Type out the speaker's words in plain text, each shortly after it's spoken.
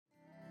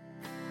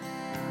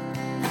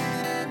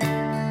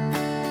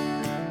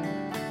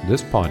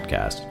This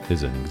podcast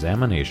is an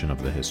examination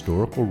of the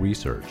historical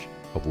research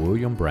of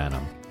William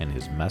Branham and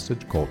his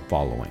message cult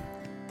following.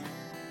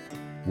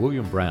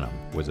 William Branham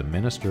was a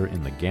minister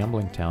in the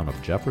gambling town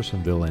of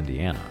Jeffersonville,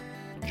 Indiana,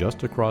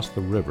 just across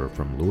the river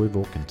from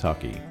Louisville,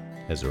 Kentucky,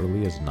 as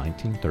early as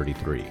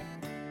 1933.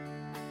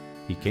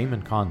 He came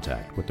in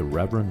contact with the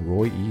Reverend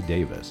Roy E.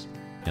 Davis,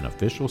 an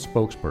official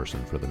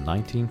spokesperson for the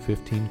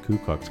 1915 Ku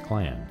Klux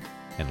Klan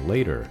and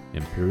later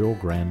Imperial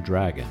Grand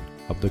Dragon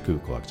of the Ku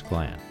Klux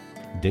Klan.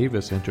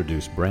 Davis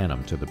introduced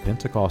Branham to the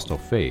Pentecostal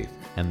faith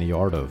and the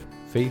art of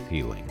faith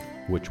healing,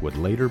 which would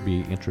later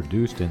be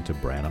introduced into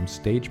Branham's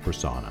stage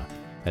persona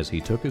as he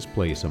took his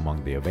place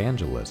among the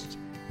evangelists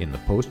in the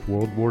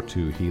post-World War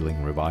II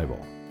healing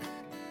revival.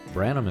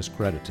 Branham is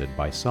credited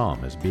by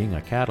some as being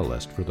a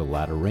catalyst for the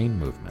Latter Rain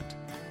movement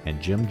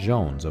and Jim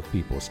Jones of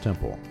People's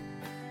Temple.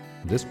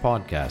 This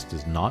podcast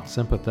is not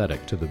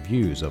sympathetic to the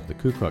views of the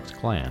Ku Klux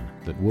Klan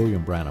that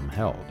William Branham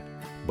held,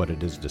 but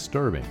it is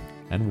disturbing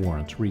and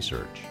warrants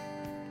research.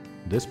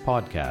 This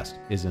podcast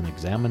is an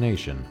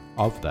examination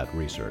of that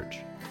research.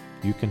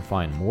 You can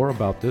find more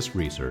about this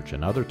research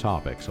and other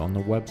topics on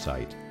the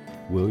website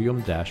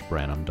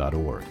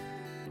william-branham.org.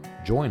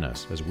 Join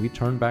us as we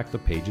turn back the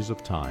pages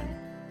of time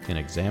and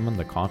examine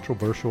the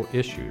controversial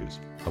issues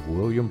of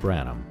William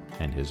Branham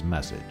and his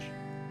message.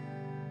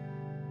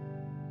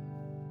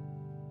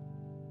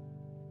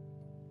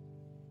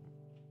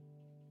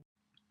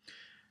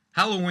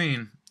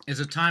 Halloween is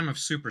a time of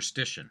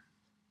superstition,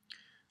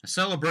 a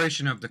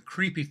celebration of the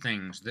creepy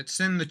things that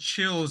send the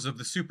chills of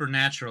the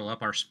supernatural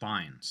up our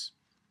spines.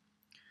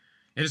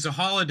 It is a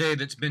holiday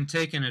that's been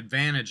taken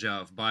advantage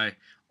of by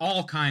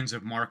all kinds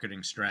of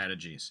marketing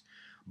strategies,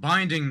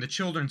 binding the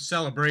children's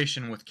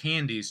celebration with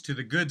candies to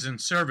the goods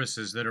and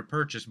services that are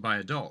purchased by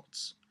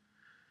adults.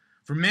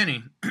 For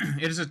many,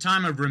 it is a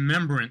time of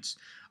remembrance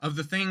of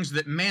the things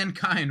that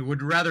mankind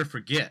would rather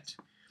forget.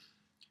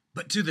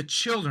 But to the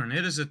children,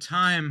 it is a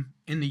time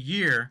in the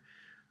year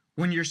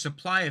when your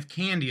supply of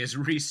candy is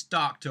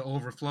restocked to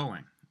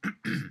overflowing.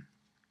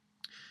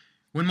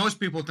 When most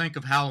people think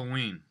of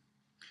Halloween,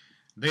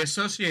 they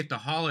associate the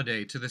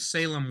holiday to the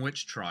Salem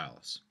witch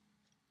trials.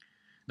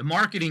 The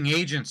marketing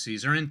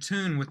agencies are in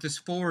tune with this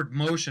forward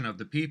motion of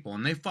the people,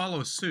 and they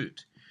follow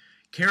suit,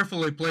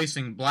 carefully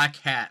placing black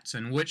hats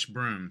and witch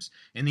brooms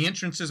in the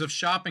entrances of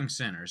shopping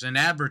centers and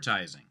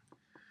advertising,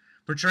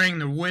 portraying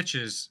the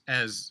witches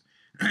as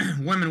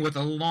women with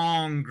a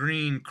long,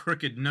 green,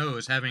 crooked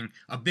nose having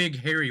a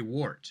big, hairy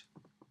wart.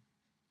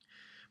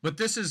 But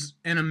this is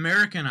an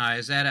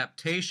Americanized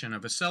adaptation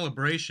of a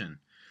celebration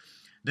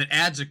that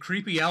adds a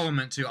creepy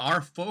element to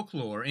our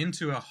folklore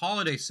into a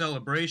holiday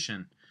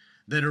celebration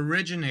that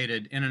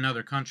originated in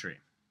another country.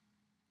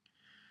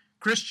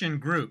 Christian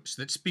groups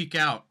that speak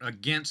out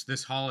against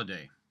this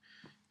holiday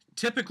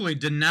typically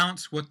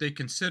denounce what they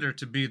consider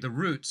to be the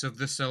roots of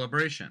this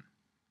celebration.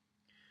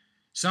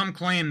 Some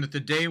claim that the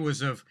day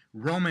was of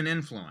Roman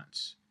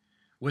influence,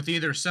 with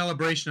either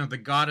celebration of the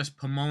goddess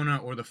Pomona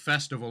or the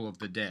Festival of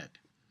the Dead.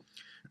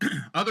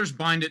 Others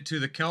bind it to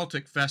the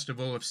Celtic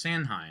festival of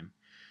Samhain,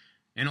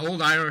 an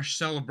old Irish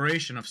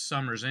celebration of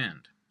summer's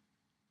end.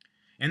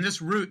 And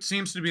this route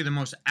seems to be the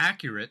most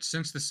accurate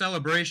since the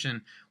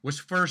celebration was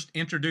first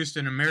introduced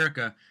in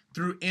America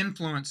through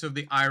influence of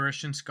the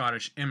Irish and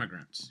Scottish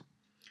immigrants,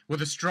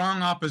 with a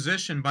strong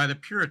opposition by the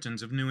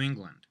Puritans of New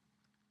England.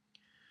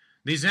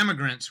 These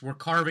immigrants were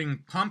carving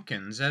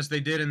pumpkins as they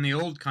did in the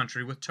old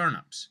country with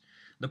turnips.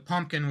 The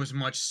pumpkin was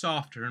much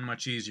softer and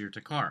much easier to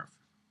carve.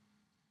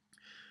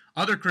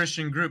 Other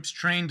Christian groups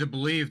trained to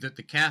believe that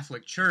the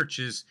Catholic Church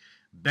is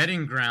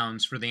bedding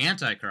grounds for the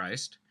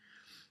Antichrist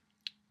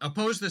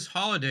oppose this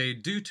holiday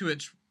due to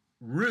its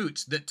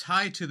roots that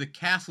tie to the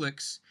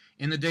Catholics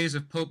in the days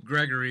of Pope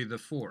Gregory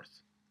IV.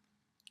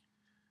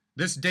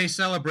 This day,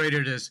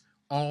 celebrated as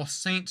All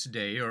Saints'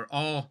 Day or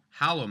All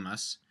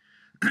Hallowmas,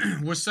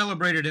 was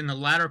celebrated in the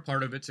latter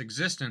part of its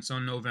existence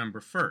on November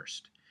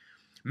 1st,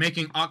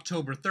 making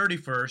October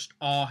 31st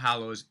All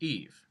Hallows'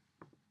 Eve.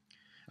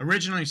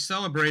 Originally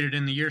celebrated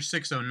in the year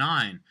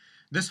 609,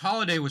 this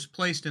holiday was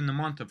placed in the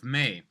month of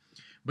May,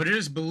 but it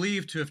is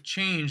believed to have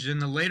changed to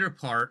the later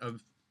part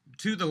of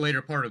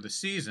the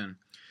season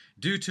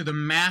due to the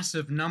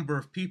massive number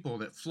of people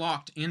that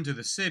flocked into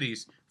the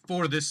cities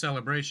for this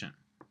celebration.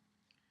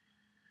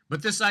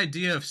 But this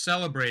idea of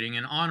celebrating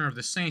in honor of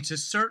the saints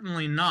is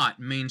certainly not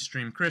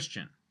mainstream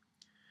Christian.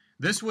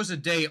 This was a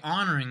day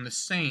honoring the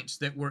saints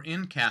that were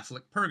in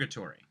Catholic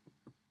purgatory.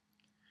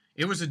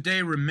 It was a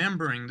day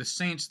remembering the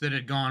saints that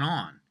had gone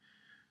on,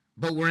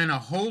 but were in a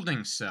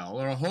holding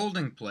cell or a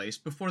holding place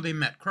before they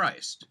met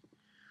Christ.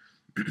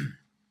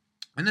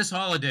 And this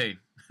holiday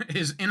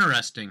is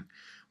interesting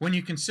when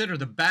you consider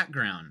the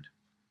background,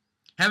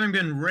 having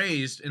been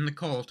raised in the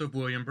cult of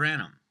William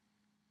Branham.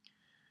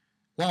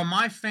 While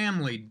my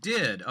family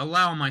did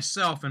allow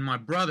myself and my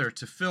brother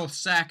to fill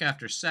sack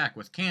after sack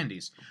with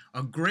candies,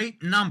 a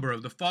great number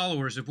of the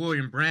followers of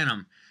William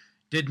Branham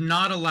did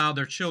not allow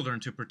their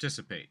children to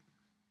participate.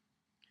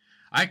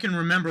 I can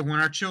remember when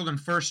our children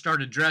first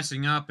started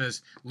dressing up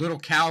as little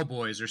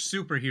cowboys or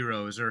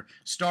superheroes or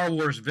Star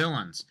Wars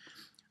villains.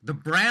 The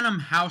Branham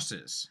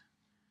houses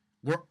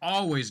were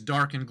always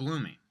dark and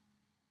gloomy.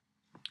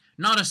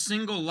 Not a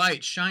single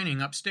light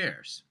shining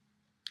upstairs.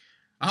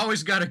 I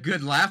always got a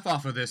good laugh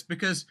off of this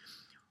because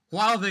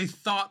while they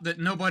thought that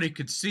nobody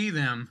could see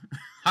them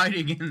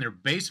hiding in their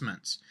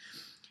basements,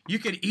 you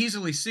could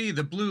easily see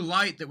the blue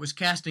light that was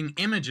casting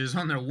images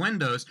on their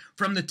windows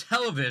from the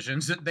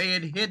televisions that they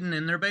had hidden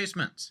in their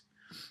basements.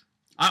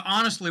 I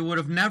honestly would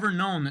have never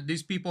known that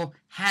these people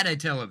had a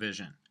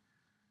television.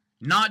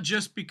 Not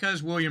just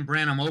because William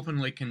Branham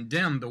openly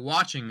condemned the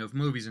watching of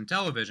movies and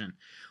television,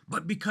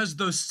 but because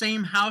those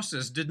same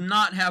houses did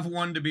not have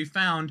one to be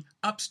found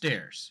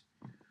upstairs.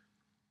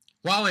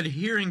 While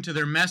adhering to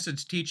their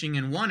message teaching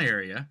in one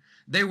area,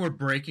 they were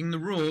breaking the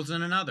rules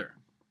in another.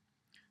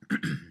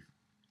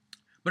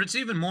 But it's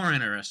even more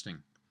interesting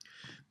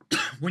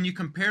when you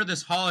compare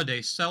this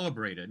holiday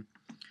celebrated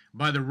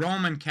by the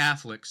Roman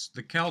Catholics,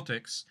 the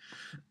Celtics,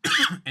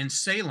 and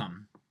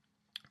Salem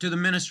to the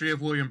ministry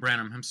of William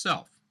Branham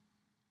himself.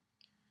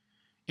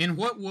 In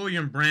what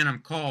William Branham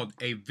called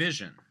a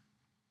vision,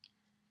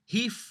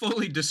 he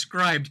fully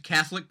described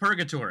Catholic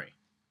purgatory.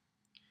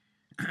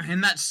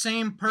 And that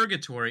same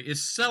purgatory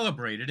is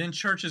celebrated in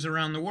churches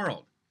around the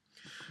world.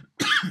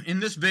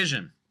 In this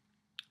vision,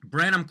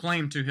 Branham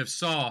claimed to have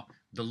saw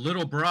the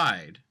little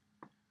bride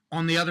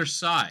on the other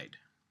side.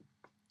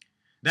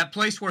 That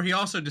place where he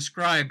also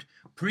described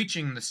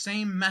preaching the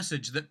same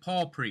message that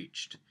Paul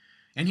preached.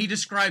 And he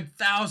described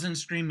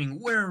thousands screaming,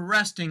 "We're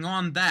resting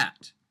on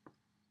that."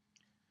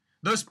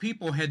 Those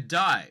people had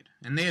died,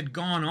 and they had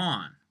gone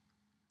on,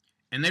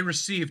 and they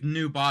received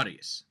new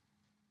bodies.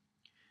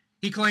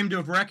 He claimed to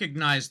have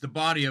recognized the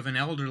body of an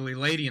elderly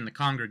lady in the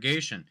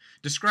congregation,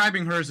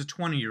 describing her as a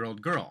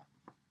 20-year-old girl.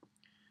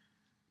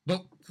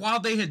 But while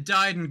they had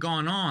died and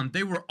gone on,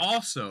 they were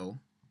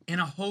also in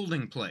a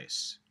holding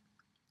place.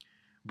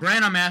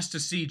 Branham asked to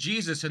see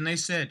Jesus, and they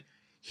said,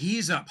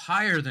 "He's up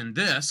higher than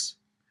this."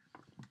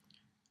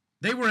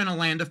 They were in a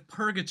land of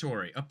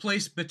purgatory, a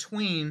place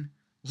between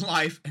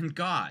life and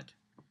God.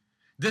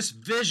 This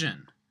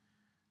vision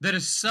that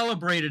is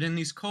celebrated in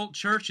these cult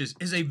churches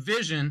is a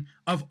vision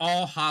of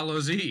All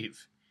Hallows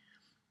Eve,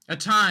 a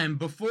time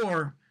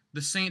before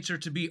the saints are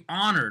to be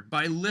honored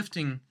by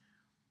lifting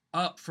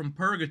up from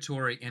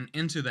purgatory and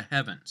into the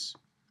heavens.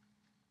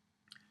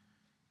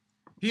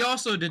 He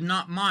also did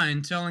not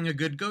mind telling a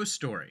good ghost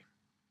story,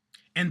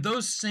 and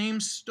those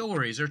same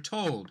stories are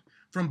told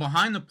from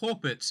behind the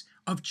pulpits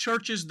of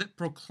churches that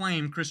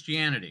proclaim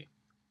Christianity.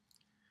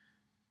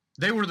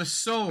 They were the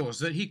souls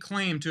that he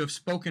claimed to have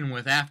spoken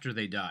with after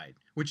they died,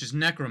 which is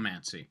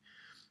necromancy,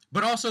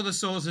 but also the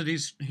souls that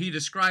he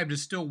described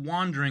as still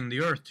wandering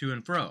the earth to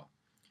and fro.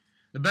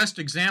 The best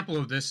example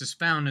of this is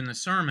found in the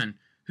sermon,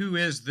 "Who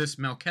is this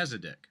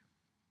Melchizedek?"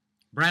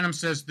 Branham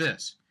says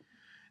this: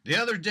 "The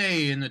other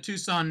day in the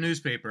Tucson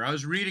newspaper, I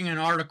was reading an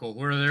article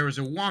where there was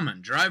a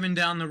woman driving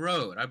down the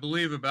road, I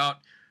believe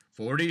about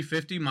 40,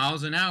 50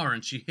 miles an hour,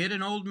 and she hit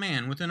an old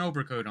man with an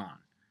overcoat on.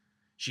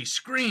 She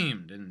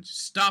screamed and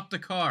stopped the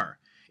car.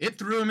 It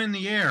threw him in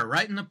the air,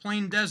 right in the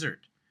plain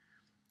desert.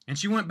 And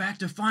she went back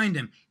to find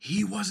him.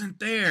 He wasn't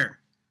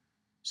there.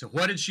 So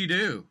what did she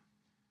do?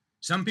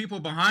 Some people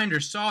behind her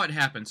saw it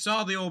happen,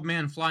 saw the old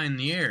man fly in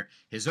the air,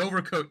 his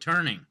overcoat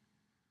turning.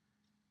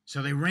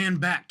 So they ran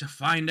back to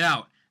find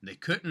out. They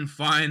couldn't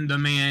find the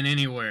man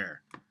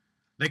anywhere.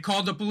 They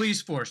called the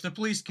police force. The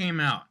police came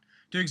out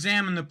to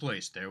examine the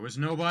place. There was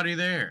nobody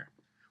there.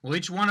 Well,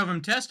 each one of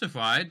them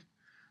testified.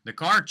 The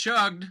car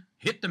chugged,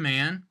 hit the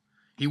man.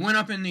 He went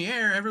up in the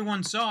air.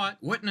 Everyone saw it.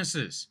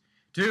 Witnesses.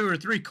 2 or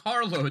 3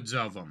 carloads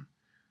of them.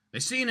 They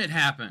seen it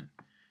happen.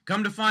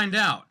 Come to find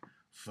out,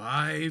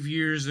 5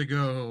 years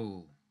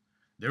ago,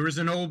 there was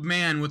an old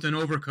man with an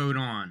overcoat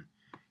on,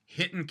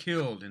 hit and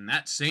killed in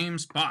that same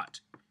spot.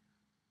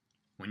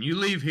 When you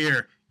leave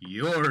here,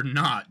 you're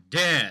not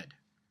dead.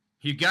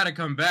 You got to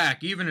come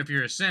back, even if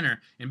you're a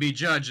sinner, and be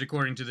judged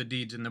according to the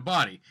deeds in the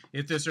body.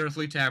 If this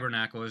earthly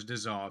tabernacle is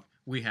dissolved,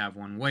 we have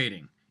one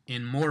waiting.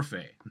 In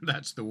morphe,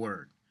 that's the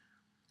word.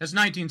 That's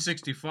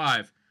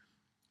 1965,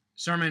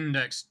 Sermon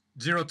Index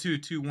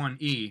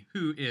 0221E,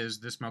 Who is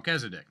this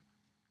Melchizedek?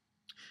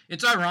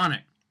 It's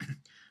ironic,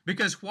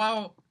 because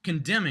while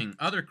condemning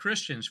other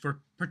Christians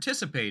for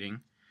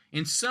participating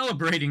in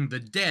celebrating the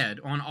dead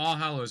on All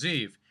Hallows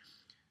Eve,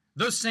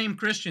 those same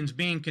Christians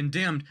being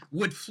condemned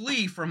would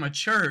flee from a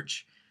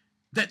church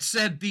that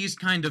said these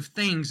kind of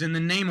things in the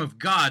name of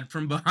God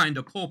from behind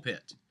a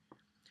pulpit.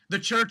 The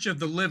Church of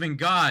the Living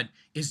God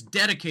is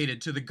dedicated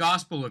to the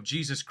gospel of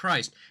Jesus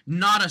Christ,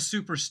 not a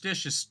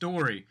superstitious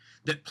story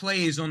that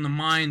plays on the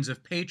minds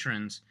of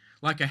patrons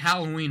like a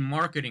Halloween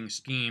marketing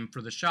scheme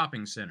for the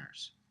shopping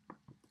centers.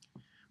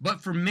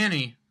 But for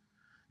many,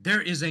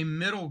 there is a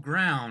middle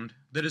ground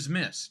that is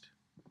missed.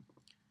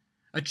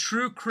 A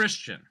true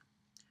Christian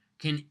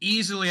can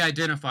easily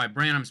identify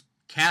Branham's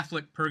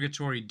Catholic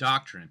purgatory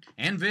doctrine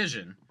and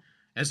vision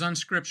as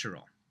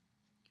unscriptural,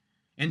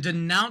 and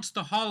denounce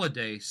the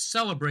holiday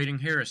celebrating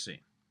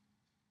heresy.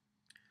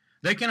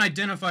 They can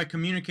identify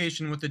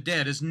communication with the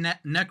dead as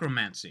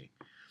necromancy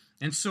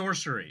and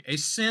sorcery, a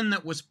sin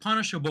that was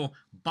punishable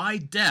by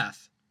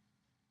death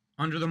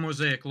under the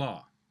Mosaic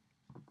Law.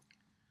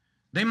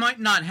 They might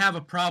not have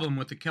a problem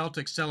with the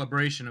Celtic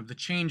celebration of the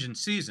change in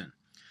season,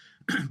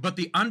 but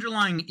the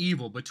underlying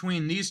evil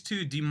between these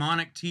two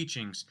demonic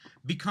teachings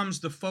becomes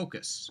the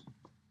focus,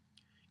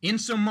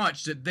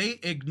 insomuch that they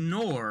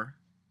ignore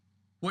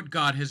what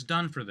God has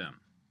done for them.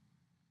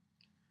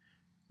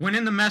 When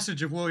in the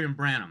message of William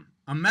Branham,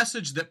 a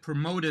message that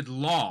promoted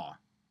law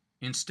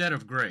instead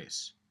of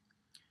grace,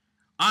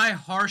 I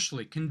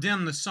harshly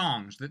condemn the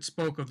songs that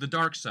spoke of the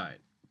dark side.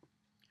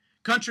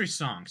 Country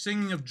songs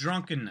singing of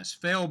drunkenness,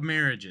 failed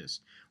marriages,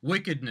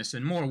 wickedness,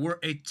 and more were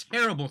a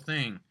terrible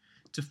thing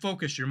to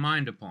focus your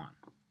mind upon.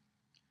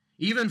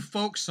 Even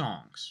folk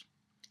songs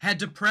had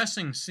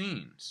depressing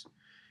scenes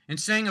and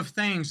sang of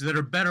things that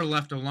are better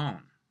left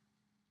alone.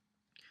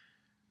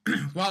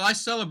 While I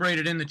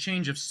celebrated in the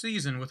change of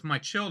season with my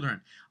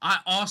children, I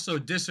also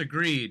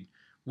disagreed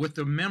with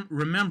the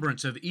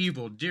remembrance of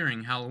evil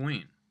during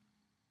Halloween.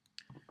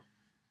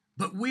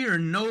 But we are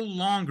no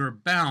longer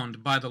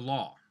bound by the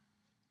law.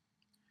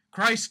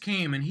 Christ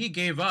came and he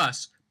gave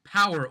us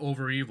power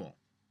over evil.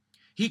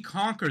 He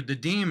conquered the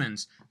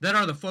demons that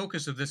are the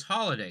focus of this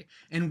holiday,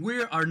 and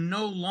we are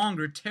no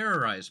longer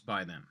terrorized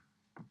by them.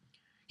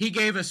 He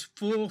gave us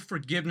full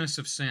forgiveness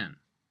of sin.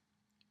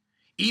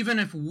 Even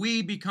if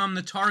we become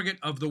the target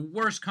of the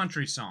worst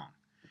country song,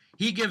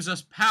 he gives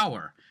us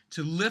power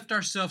to lift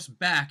ourselves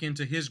back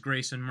into his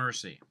grace and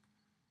mercy.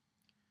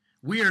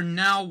 We are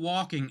now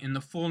walking in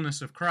the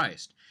fullness of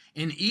Christ,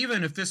 and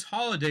even if this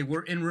holiday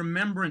were in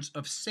remembrance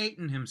of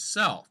Satan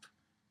himself,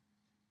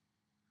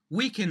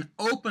 we can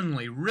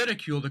openly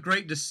ridicule the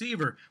great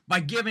deceiver by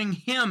giving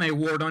him a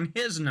wart on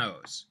his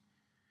nose.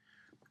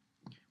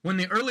 When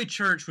the early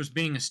church was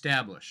being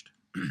established,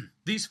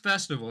 these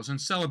festivals and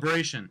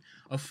celebration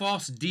of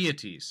false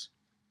deities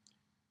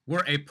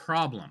were a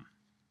problem.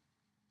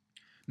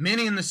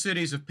 Many in the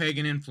cities of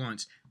pagan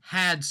influence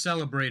had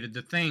celebrated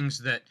the things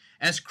that,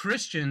 as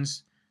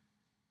Christians,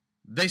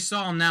 they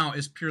saw now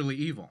as purely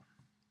evil.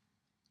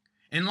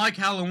 And like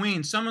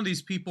Halloween, some of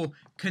these people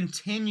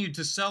continued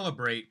to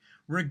celebrate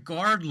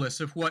regardless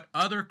of what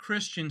other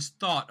Christians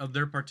thought of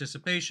their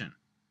participation.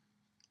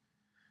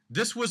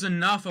 This was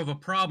enough of a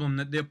problem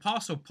that the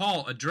Apostle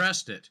Paul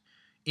addressed it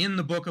in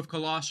the book of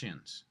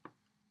Colossians.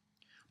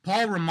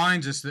 Paul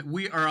reminds us that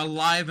we are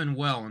alive and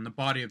well in the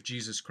body of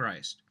Jesus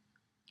Christ.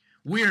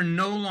 We are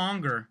no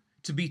longer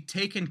to be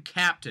taken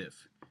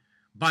captive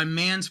by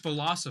man's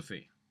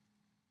philosophy.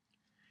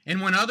 And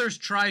when others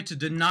try to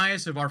deny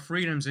us of our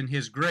freedoms in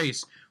his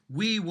grace,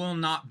 we will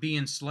not be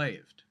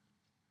enslaved.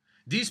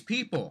 These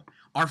people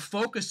are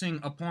focusing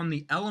upon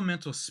the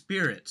elemental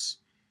spirits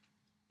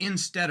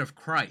instead of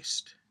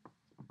Christ.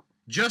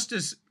 Just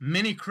as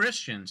many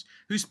Christians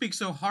who speak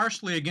so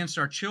harshly against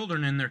our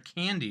children and their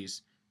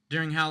candies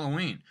during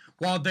Halloween,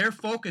 while their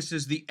focus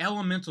is the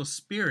elemental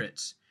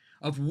spirits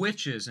of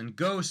witches and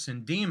ghosts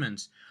and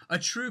demons, a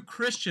true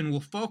Christian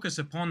will focus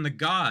upon the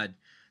God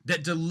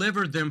that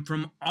delivered them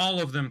from all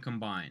of them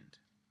combined.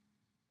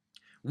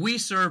 We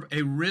serve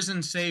a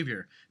risen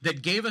Savior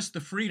that gave us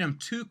the freedom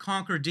to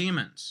conquer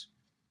demons,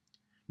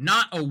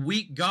 not a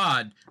weak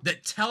God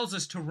that tells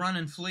us to run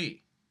and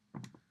flee.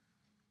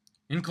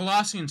 In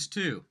Colossians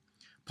 2,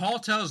 Paul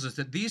tells us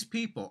that these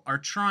people are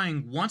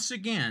trying once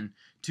again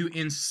to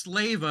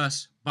enslave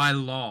us by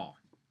law.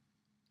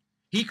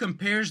 He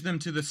compares them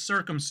to the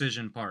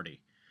circumcision party,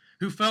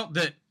 who felt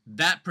that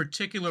that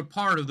particular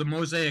part of the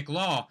Mosaic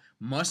law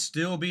must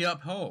still be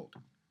upheld.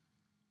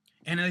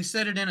 And they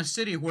said it in a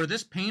city where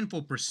this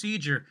painful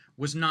procedure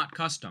was not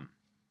custom.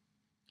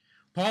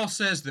 Paul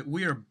says that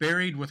we are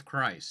buried with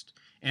Christ,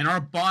 and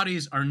our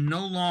bodies are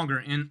no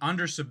longer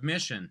under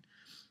submission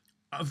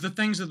of the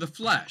things of the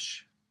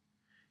flesh.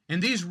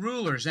 And these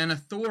rulers and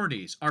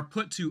authorities are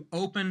put to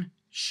open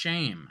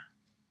shame.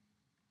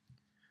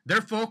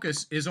 Their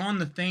focus is on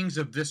the things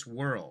of this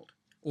world,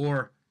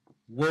 or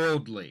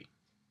worldly.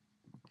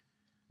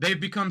 They've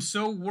become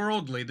so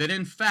worldly that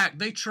in fact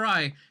they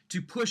try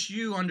to push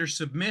you under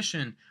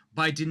submission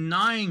by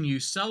denying you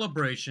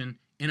celebration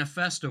in a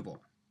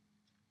festival.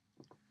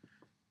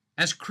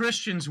 As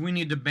Christians, we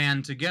need to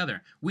band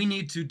together. We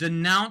need to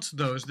denounce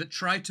those that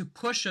try to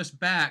push us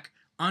back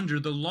under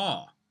the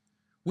law,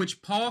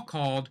 which Paul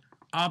called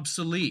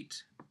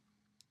obsolete.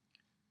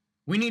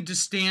 We need to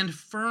stand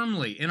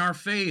firmly in our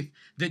faith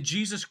that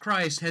Jesus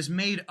Christ has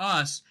made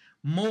us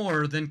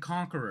more than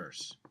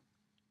conquerors.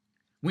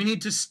 We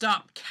need to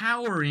stop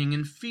cowering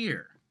in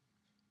fear.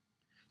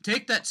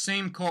 Take that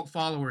same cult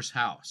follower's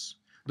house,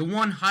 the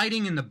one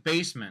hiding in the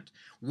basement,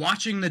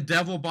 watching the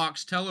devil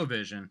box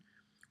television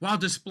while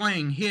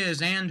displaying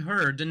his and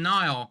her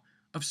denial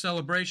of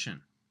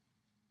celebration.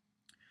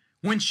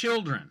 When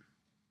children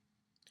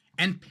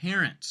and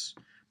parents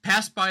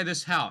pass by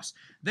this house,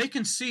 they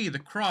can see the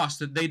cross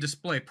that they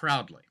display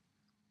proudly.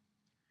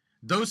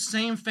 Those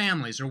same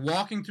families are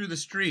walking through the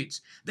streets.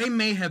 They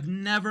may have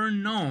never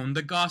known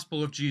the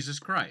gospel of Jesus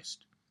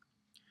Christ.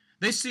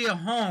 They see a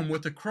home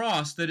with a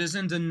cross that is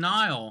in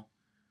denial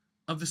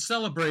of the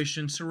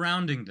celebration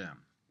surrounding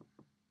them.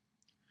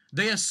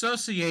 They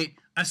associate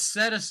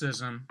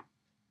asceticism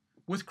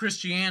with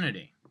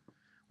Christianity,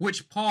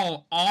 which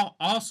Paul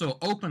also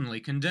openly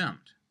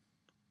condemned.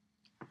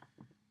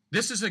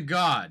 This is a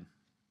God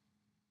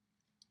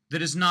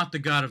that is not the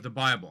God of the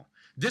Bible.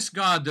 This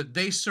God that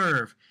they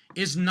serve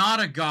is not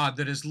a God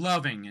that is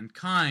loving and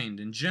kind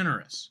and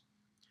generous.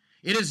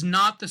 It is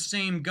not the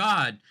same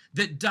God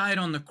that died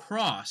on the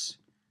cross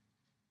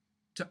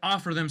to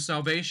offer them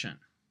salvation.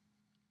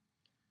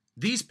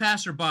 These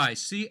passerby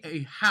see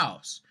a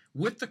house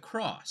with the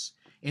cross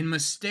and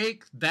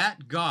mistake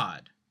that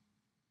God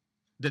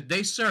that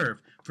they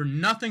serve for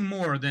nothing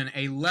more than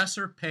a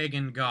lesser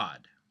pagan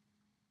god.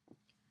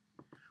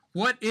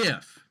 What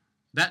if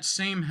that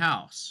same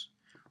house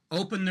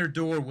opened their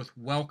door with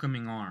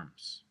welcoming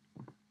arms?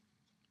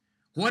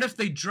 What if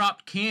they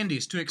dropped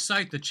candies to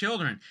excite the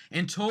children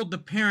and told the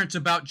parents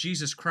about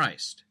Jesus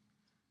Christ?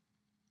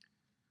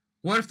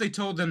 What if they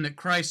told them that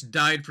Christ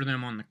died for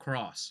them on the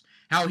cross,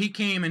 how he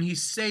came and he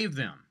saved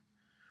them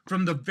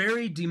from the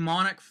very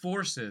demonic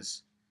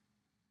forces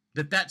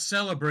that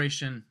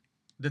celebration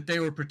that they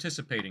were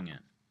participating in?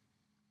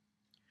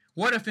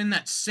 What if in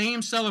that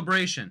same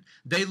celebration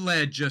they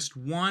led just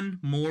one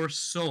more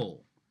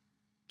soul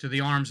to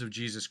the arms of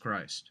Jesus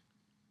Christ?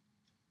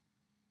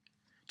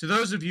 To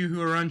those of you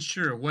who are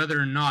unsure whether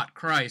or not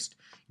Christ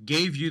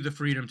gave you the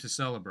freedom to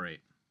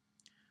celebrate,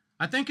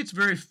 I think it's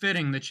very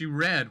fitting that you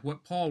read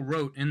what Paul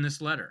wrote in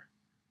this letter.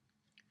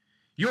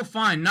 You'll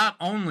find not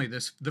only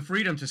the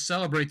freedom to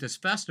celebrate this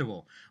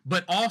festival,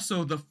 but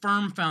also the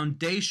firm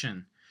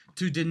foundation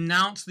to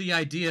denounce the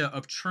idea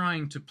of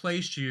trying to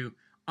place you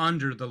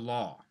under the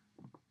law.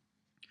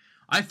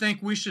 I think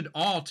we should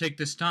all take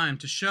this time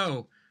to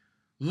show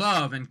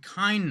love and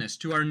kindness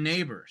to our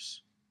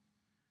neighbors,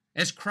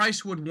 as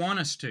Christ would want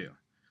us to.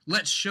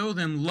 Let's show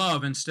them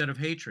love instead of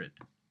hatred.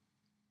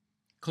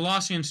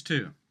 Colossians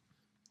 2.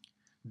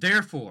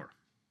 Therefore,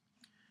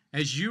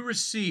 as you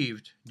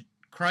received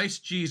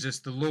Christ Jesus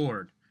the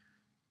Lord,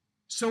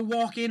 so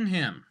walk in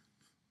him.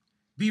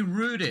 Be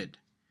rooted,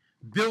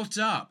 built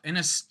up, and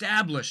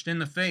established in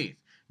the faith,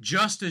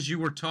 just as you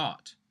were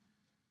taught,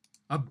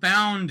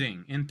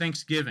 abounding in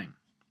thanksgiving.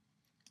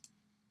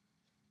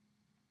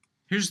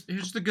 Here's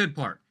the good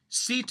part.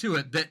 See to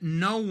it that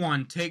no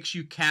one takes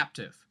you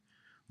captive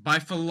by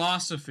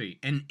philosophy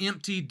and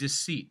empty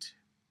deceit,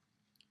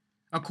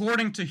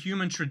 according to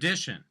human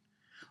tradition,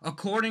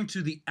 according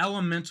to the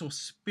elemental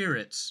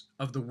spirits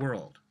of the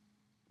world,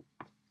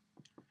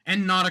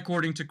 and not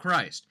according to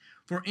Christ.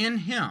 For in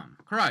him,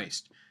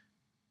 Christ,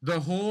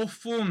 the whole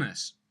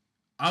fullness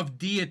of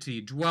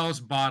deity dwells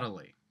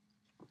bodily.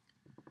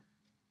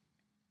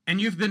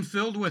 And you've been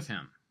filled with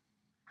him,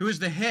 who is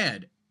the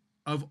head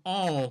of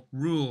all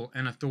rule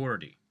and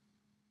authority.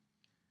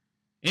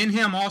 In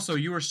him also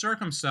you were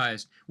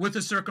circumcised with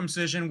a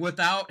circumcision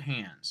without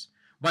hands,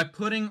 by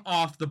putting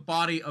off the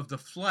body of the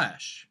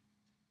flesh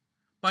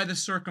by the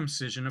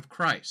circumcision of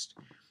Christ.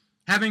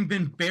 Having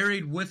been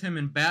buried with him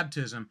in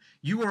baptism,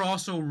 you were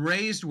also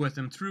raised with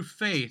him through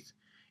faith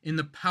in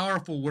the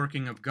powerful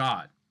working of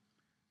God,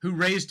 who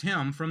raised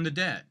him from the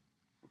dead.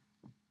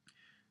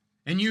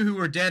 And you who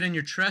were dead in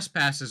your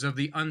trespasses of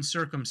the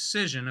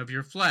uncircumcision of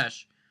your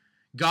flesh,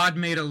 God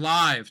made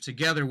alive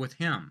together with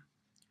him,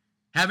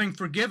 having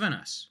forgiven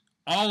us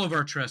all of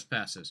our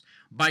trespasses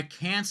by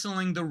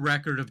canceling the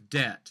record of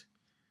debt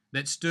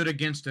that stood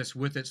against us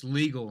with its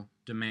legal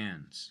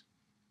demands,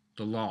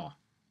 the law.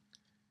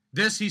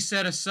 This he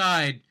set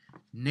aside,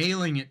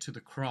 nailing it to the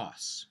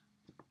cross.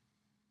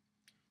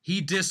 He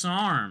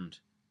disarmed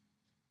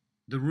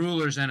the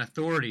rulers and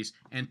authorities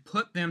and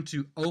put them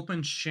to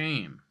open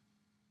shame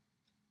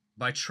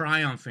by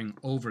triumphing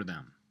over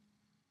them.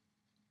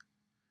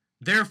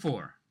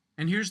 Therefore,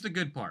 and here's the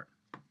good part,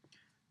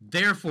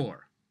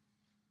 therefore,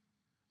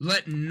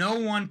 let no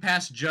one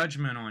pass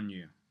judgment on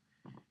you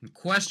in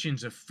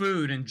questions of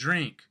food and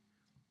drink,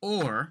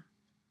 or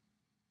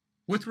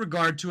with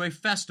regard to a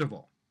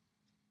festival,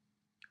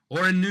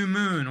 or a new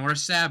moon, or a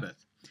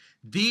Sabbath.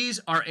 These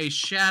are a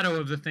shadow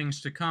of the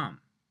things to come,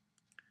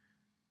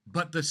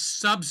 but the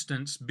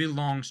substance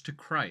belongs to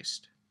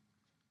Christ.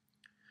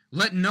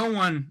 Let no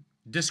one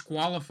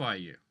disqualify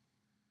you,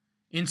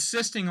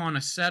 insisting on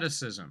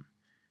asceticism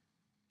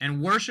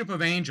and worship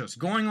of angels,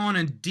 going on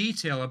in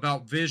detail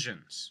about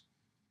visions,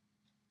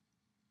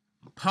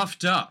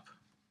 puffed up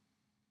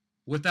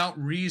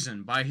without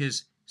reason by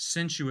his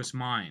sensuous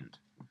mind,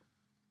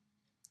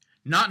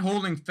 not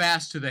holding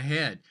fast to the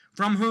head,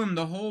 from whom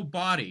the whole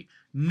body,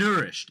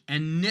 nourished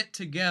and knit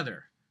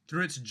together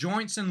through its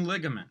joints and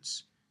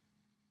ligaments,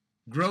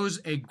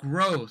 grows a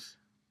growth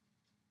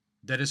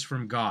that is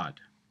from God.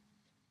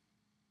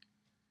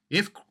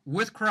 If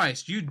with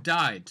Christ you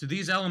died to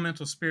these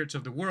elemental spirits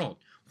of the world,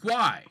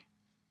 why,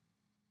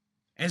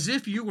 as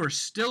if you were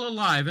still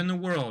alive in the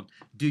world,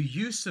 do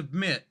you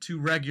submit to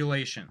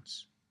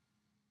regulations?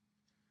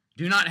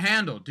 Do not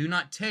handle, do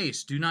not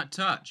taste, do not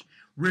touch,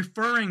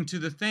 referring to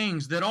the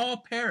things that all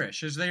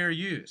perish as they are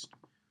used,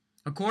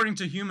 according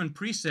to human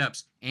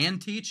precepts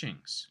and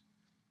teachings.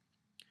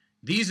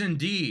 These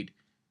indeed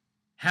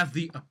have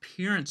the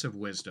appearance of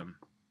wisdom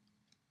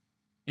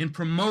in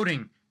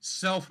promoting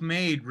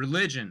self-made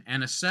religion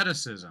and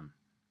asceticism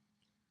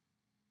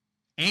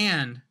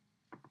and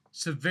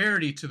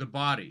severity to the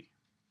body,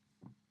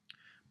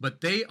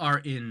 but they are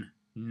in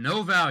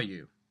no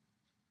value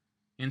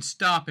in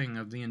stopping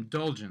of the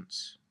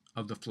indulgence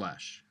of the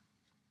flesh.